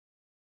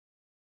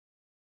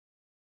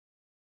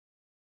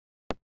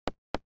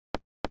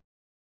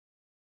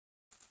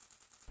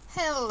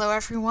Hello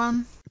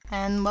everyone,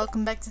 and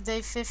welcome back to day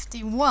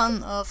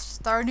 51 of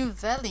Stardew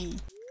Valley.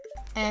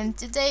 And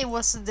today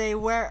was the day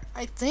where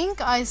I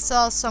think I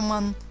saw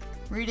someone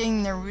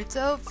reading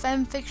Naruto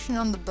fanfiction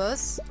on the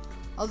bus.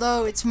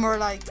 Although it's more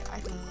like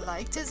I'd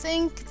like to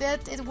think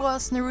that it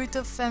was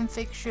Naruto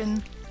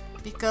fanfiction,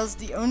 because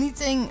the only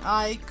thing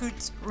I could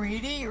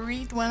really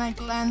read when I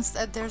glanced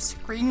at their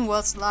screen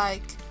was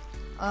like,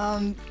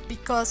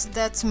 because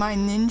that's my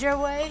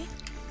ninja way.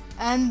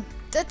 And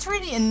that's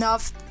really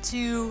enough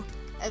to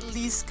at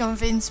least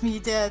convince me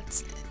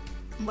that,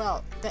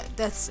 well,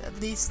 that's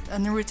at least a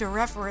Naruto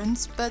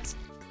reference, but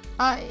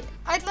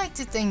I'd like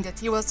to think that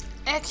he was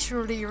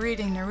actually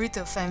reading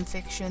Naruto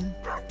fanfiction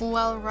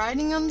while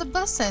riding on the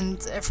bus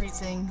and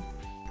everything.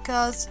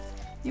 Because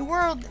the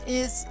world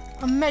is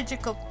a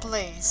magical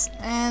place,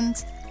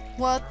 and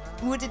what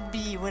would it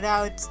be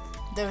without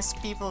those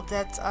people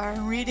that are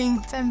reading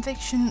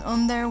fanfiction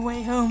on their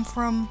way home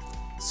from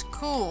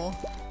school?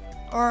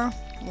 Or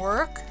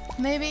work,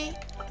 maybe?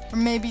 Or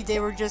maybe they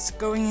were just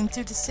going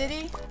into the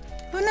city?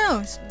 Who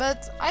knows?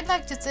 But I'd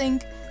like to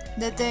think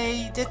that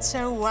they did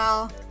so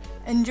while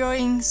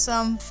enjoying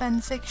some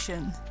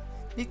fanfiction.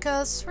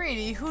 Because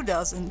really, who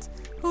doesn't?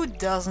 Who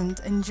doesn't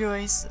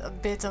enjoys a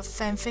bit of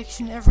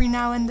fanfiction every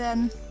now and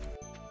then?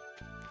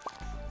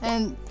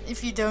 And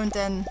if you don't,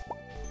 then,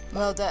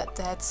 well,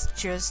 that's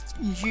just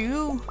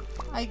you,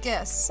 I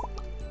guess.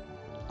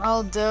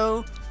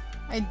 Although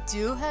I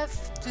do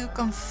have to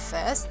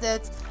confess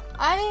that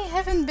I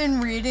haven't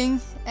been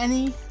reading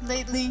any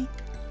lately.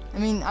 I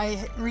mean,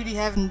 I really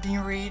haven't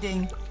been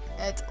reading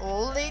at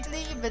all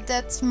lately, but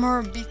that's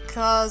more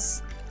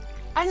because,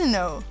 I don't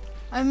know.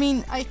 I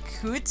mean, I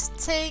could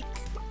take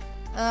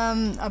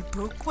a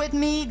book with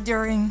me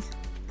during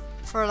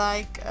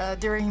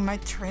my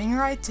train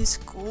ride to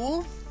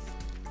school,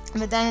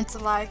 but then it's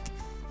like,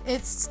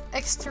 it's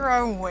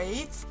extra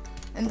weight.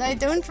 And I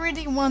don't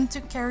really want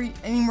to carry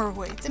any more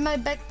weight in my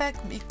backpack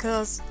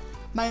because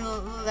my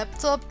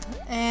laptop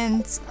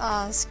and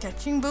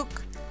sketching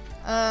book,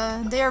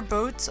 they are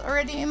both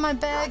already in my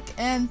bag,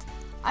 and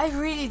I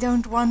really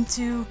don't want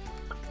to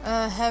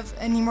have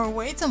any more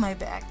weight on my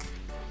back.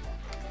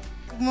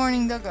 Good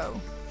morning, doggo.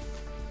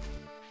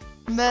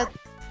 But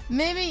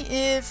maybe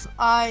if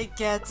I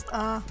get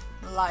a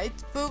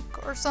light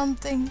book or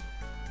something,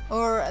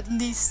 or at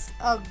least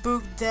a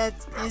book that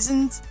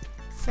isn't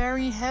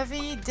very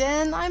heavy,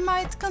 then I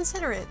might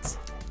consider it.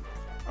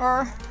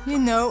 Or, you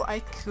know, I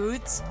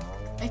could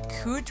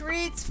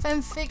read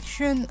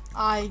fanfiction,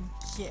 I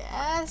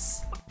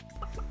guess.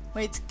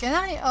 Wait, can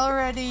I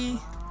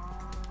already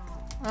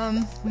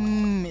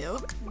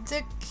milk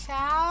the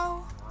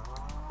cow?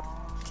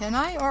 Can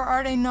I, or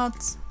are they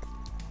not?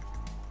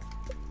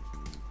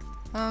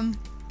 I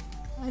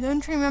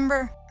don't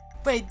remember.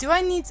 Wait, do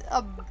I need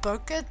a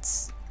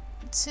bucket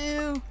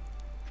to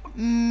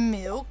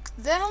milk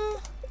them?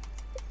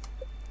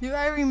 Do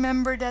I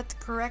remember that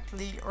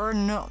correctly or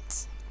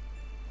not?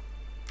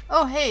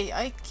 Oh hey,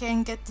 I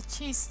can get the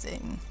cheese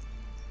thing.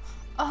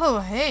 Oh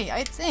hey,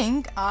 I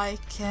think I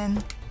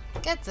can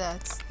get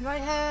that. Do I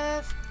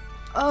have...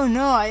 Oh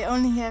no, I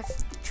only have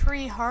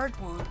 3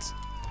 hardwood.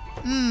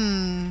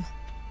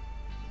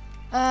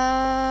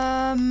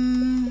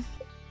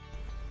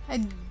 I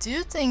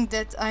do think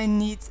that I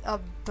need a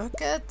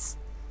bucket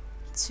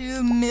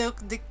to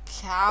milk the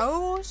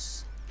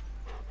cows?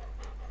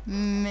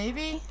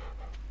 Maybe?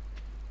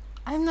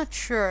 I'm not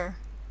sure.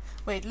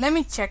 Wait, let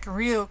me check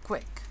real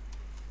quick.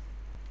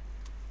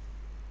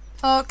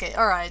 Okay,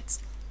 alright.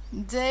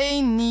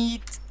 They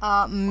need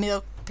a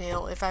milk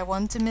pail if I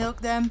want to milk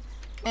them.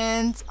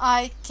 And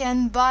I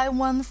can buy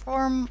one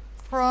from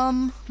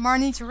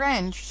Marnie's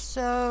ranch.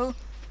 So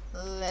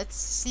let's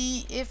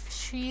see if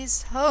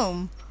she's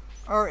home.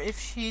 Or if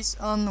she's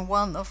on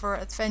one of her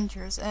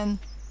adventures. And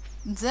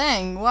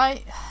dang,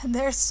 why?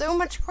 There's so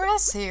much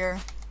grass here.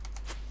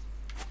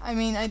 I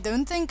mean, I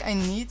don't think I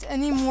need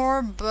any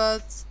more,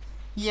 but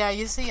yeah,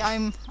 you see,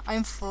 I'm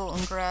full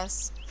on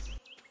grass.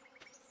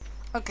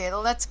 Okay,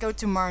 let's go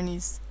to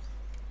Marnie's.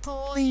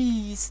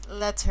 Please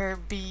let her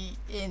be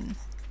in.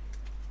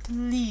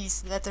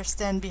 Please let her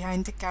stand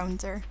behind the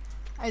counter.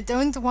 I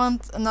don't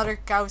want another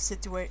cow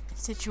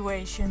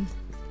situation.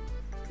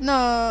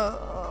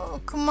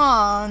 No, come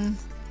on.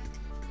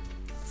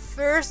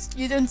 First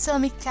you don't sell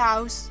me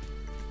cows,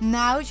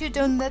 now you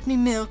don't let me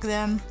milk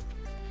them.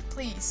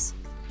 Please.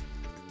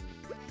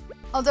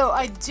 Although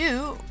I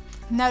do,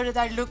 now that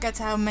I look at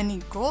how many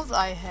gold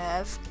I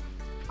have,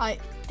 I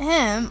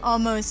am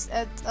almost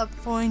at a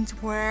point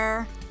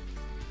where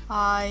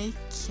I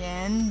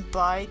can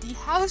buy the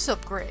house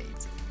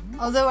upgrade.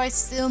 Although I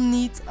still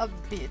need a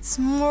bit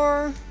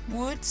more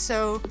wood,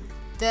 so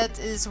that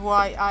is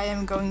why I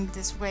am going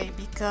this way,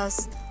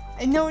 because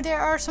I know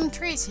there are some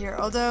trees here.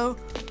 Although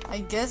I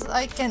guess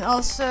I can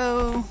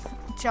also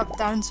chop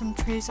down some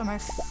trees on my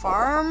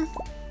farm.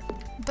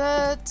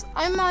 But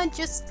I might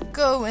just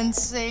go and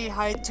say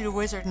hi to the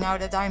wizard now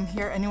that I'm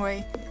here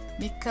anyway,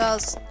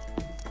 because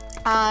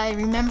I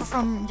remember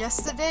from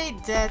yesterday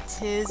that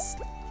his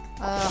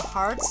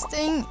hearts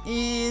thing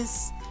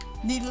is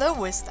the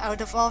lowest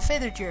out of all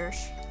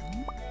villagers.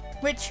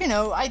 Which, you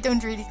know, I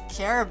don't really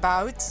care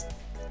about.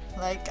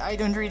 Like, I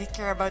don't really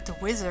care about the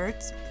wizard.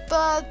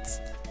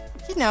 But,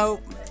 you know,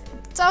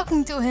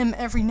 talking to him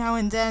every now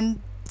and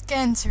then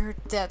can't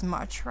hurt that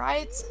much,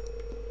 right?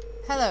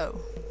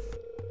 Hello.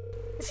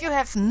 If you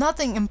have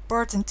nothing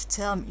important to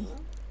tell me,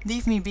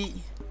 leave me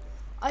be.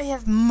 I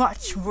have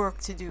much work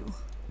to do.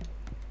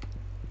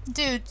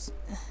 Dude,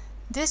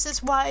 this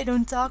is why I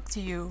don't talk to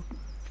you.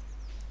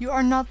 You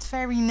are not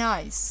very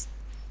nice.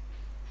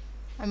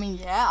 I mean,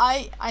 yeah,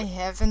 I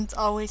haven't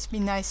always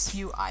been nice to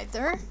you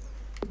either.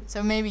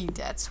 So maybe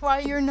that's why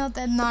you're not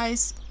that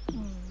nice.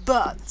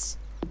 But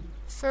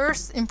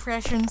first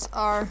impressions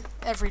are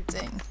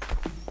everything.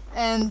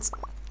 And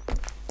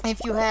if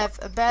you have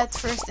a bad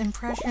first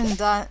impression,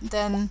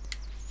 then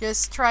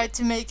just try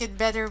to make it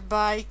better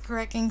by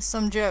cracking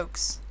some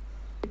jokes.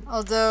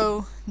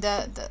 Although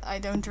that I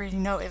don't really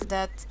know if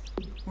that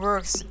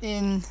works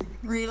in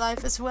real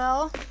life as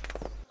well.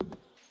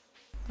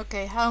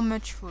 Okay, how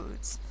much food?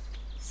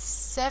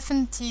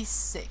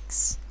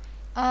 76.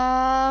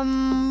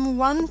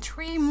 1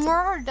 tree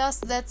more? Does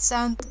that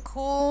sound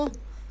cool?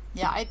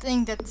 Yeah, I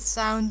think that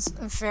sounds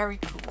very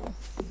cool.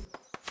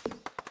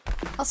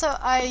 Also,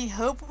 I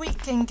hope we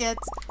can get...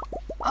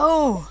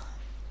 Oh!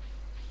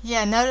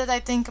 Yeah, now that I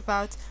think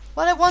about...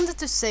 What I wanted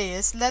to say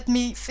is, let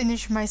me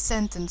finish my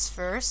sentence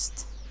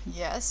first.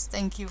 Yes,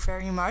 thank you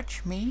very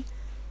much, me.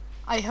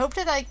 I hope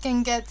that I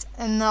can get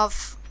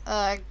enough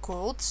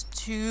gold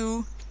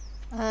to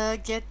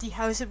get the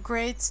house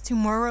upgrades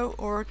tomorrow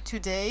or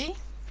today.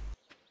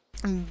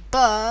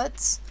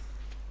 But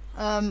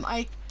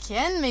I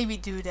can maybe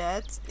do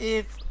that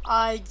if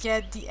I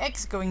get the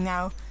eggs going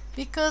now.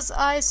 Because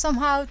I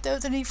somehow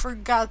totally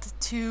forgot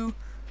to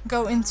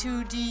go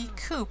into the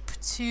coop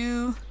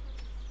to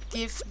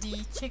give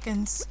the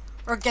chickens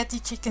or get the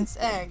chickens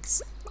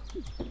eggs.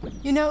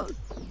 You know,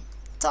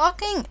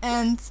 talking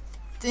and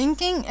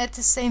thinking at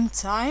the same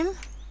time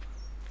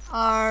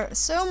are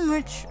so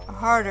much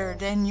harder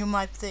than you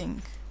might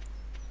think.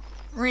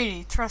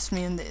 Really, trust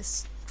me on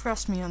this.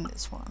 Trust me on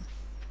this one.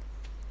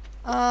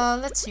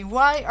 Let's see,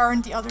 why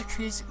aren't the other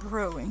trees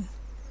growing?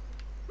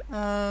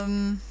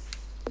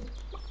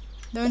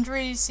 Don't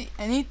really see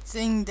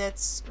anything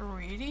that's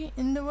really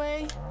in the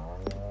way.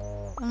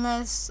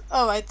 Unless...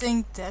 Oh, I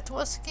think that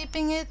was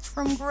keeping it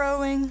from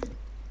growing.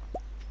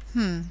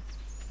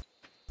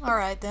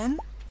 Alright then.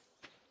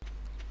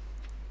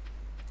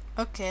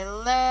 Okay,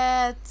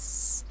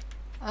 let's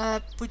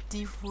put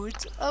the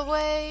wood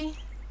away.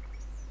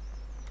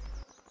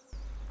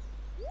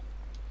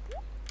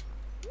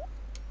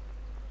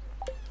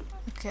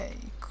 Okay,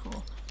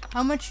 cool.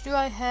 How much do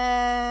I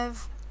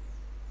have?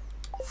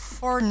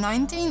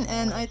 419,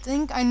 and I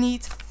think I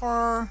need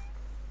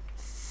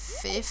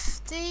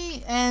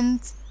 450 and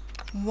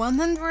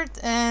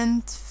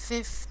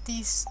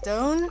 150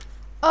 stone.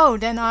 Oh,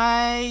 then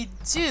I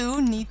do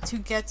need to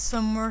get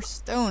some more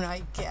stone,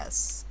 I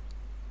guess.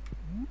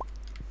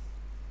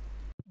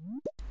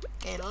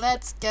 Okay,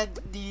 let's get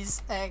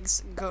these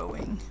eggs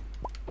going.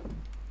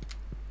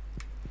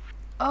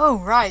 Oh,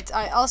 right,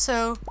 I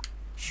also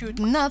should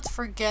not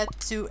forget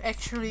to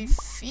actually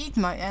feed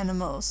my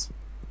animals.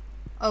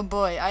 Oh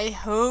boy, I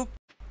hope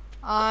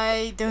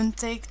I don't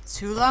take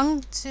too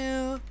long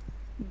to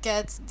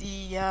get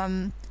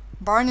the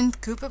barn and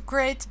coop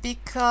upgrade,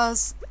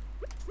 because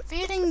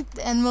feeding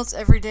the animals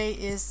every day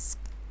is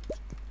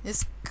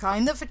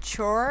kind of a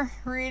chore,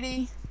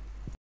 really.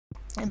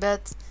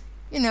 But,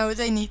 you know,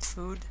 they need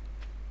food.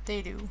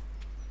 They do.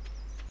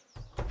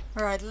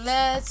 Alright,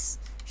 let's...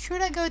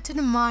 Should I go to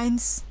the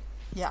mines?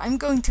 Yeah, I'm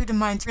going to the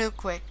mines real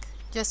quick,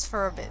 just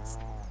for a bit.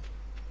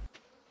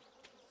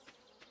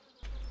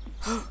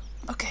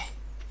 Okay,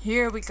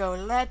 here we go.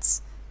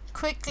 Let's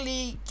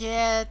quickly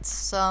get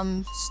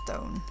some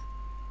stone.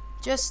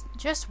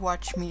 Just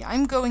watch me.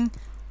 I'm going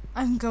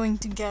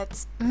to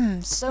get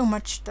so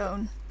much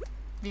stone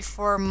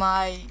before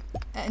my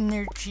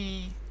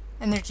energy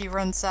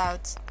runs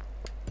out.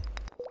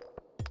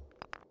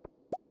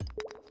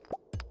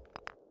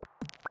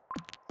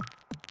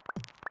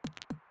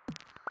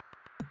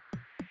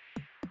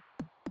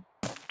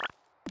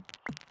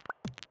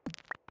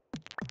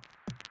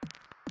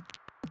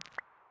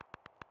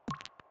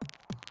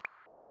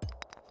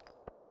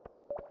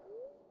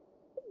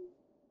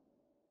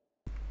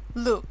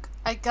 Look,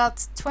 I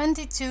got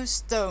 22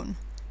 stone.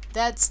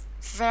 That's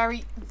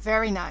very,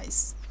 very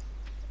nice.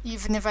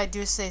 Even if I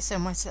do say so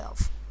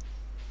myself.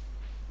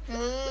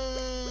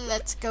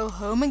 Let's go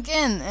home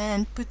again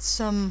and put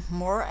some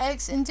more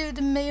eggs into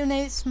the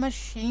mayonnaise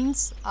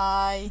machines,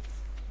 I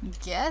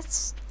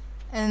guess.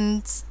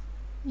 And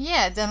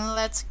yeah, then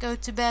let's go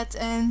to bed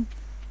and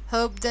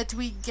hope that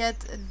we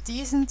get a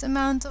decent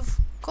amount of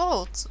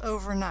gold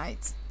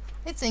overnight.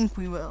 I think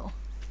we will.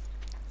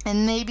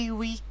 And maybe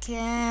we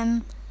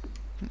can...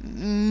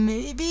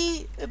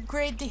 maybe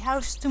upgrade the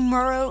house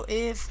tomorrow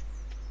if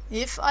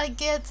I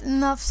get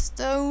enough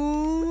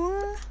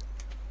stone.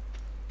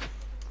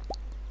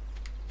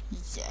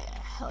 Yeah,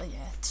 hell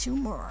yeah, 2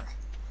 more.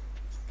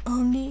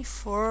 only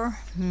for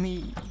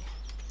me.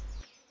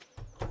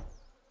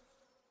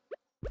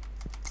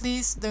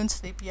 Please don't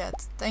sleep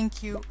yet.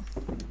 Thank you.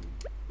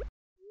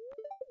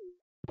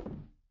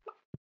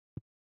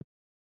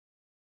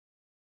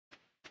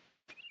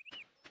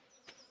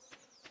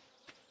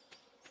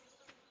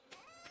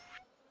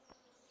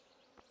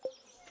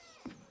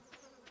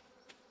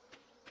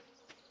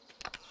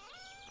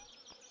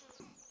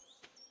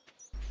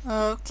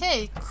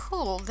 Okay,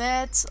 cool.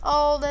 That's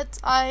all that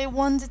I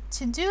wanted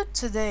to do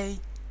today.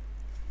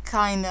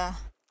 Kinda.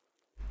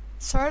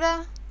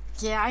 Sorta?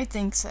 Yeah, I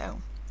think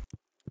so.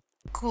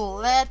 Cool,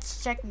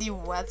 let's check the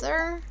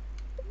weather.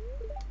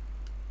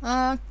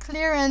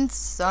 Clear and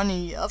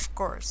sunny, of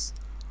course.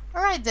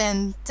 Alright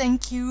then,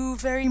 thank you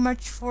very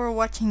much for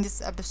watching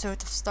this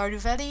episode of Stardew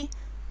Valley.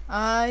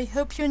 I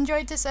hope you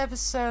enjoyed this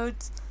episode.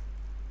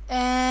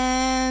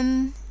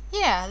 And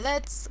yeah,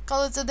 let's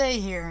call it a day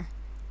here.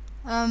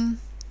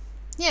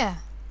 Yeah.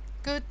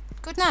 Good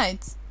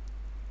night.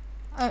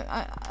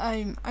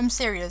 I'm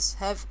serious.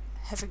 Have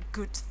a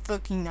good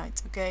fucking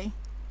night, okay?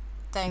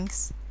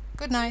 Thanks.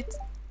 Good night.